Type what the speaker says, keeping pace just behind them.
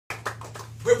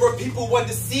River people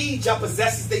under siege, our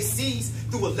possessions they seize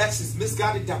through elections,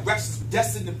 misguided directions,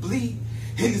 destined to bleed.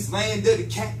 In this land of the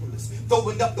capitalists,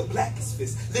 throwing up the blackest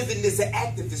fist, living as an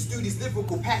activist through these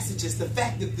lyrical passages. The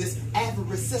fact of this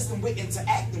avarice system we're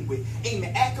interacting with ain't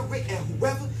accurate, and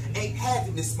whoever ain't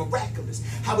having this miraculous.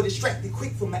 How it distracted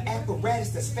quick from an apparatus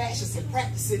that's fascist and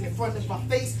practicing in front of my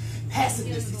face.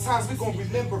 Passiveness, these times we're gonna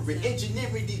remember it.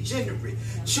 Engineering degenerate,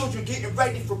 children getting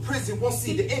ready for prison won't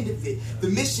see the end of it. The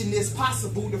mission is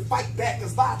possible, to fight back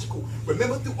is logical.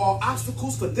 Remember, through all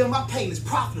obstacles, for them my pain is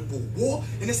profitable. War,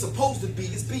 and it's supposed to be,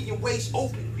 it's being waged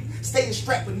openly. Staying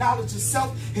strapped with knowledge of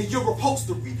self and your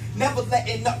upholstery. Never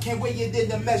letting up, can't weigh it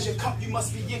in a measure cup. You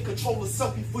must be in control of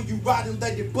self before you ride and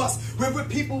let it bust. River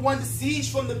people under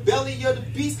siege from the belly of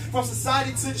the beast, from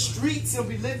society to the streets, and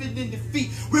we living in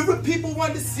defeat. River people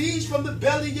under siege from the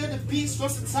belly of the beast, from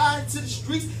society to the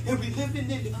streets, and we living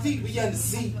in defeat. We under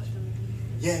siege.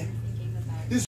 Yeah.